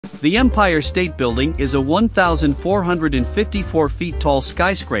The Empire State Building is a 1,454 feet tall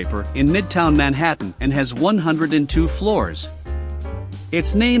skyscraper in Midtown Manhattan and has 102 floors.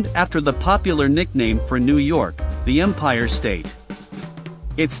 It's named after the popular nickname for New York, the Empire State.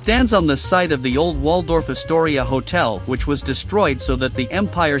 It stands on the site of the old Waldorf Astoria Hotel, which was destroyed so that the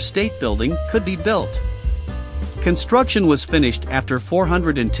Empire State Building could be built. Construction was finished after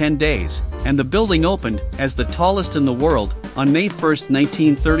 410 days, and the building opened, as the tallest in the world, on May 1,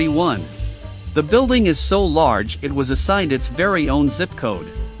 1931. The building is so large it was assigned its very own zip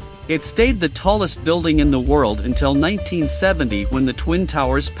code. It stayed the tallest building in the world until 1970 when the Twin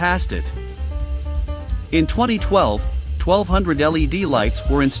Towers passed it. In 2012, 1,200 LED lights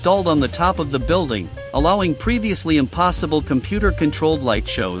were installed on the top of the building, allowing previously impossible computer-controlled light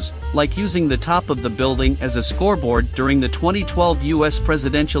shows, like using the top of the building as a scoreboard during the 2012 US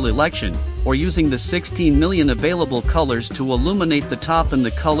presidential election, or using the 16 million available colors to illuminate the top in the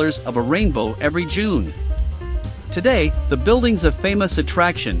colors of a rainbow every June. Today, the building's a famous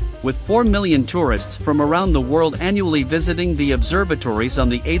attraction, with 4 million tourists from around the world annually visiting the observatories on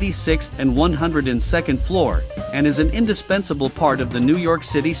the 86th and 102nd floor, and is an indispensable part of the New York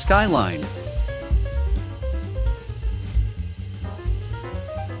City skyline.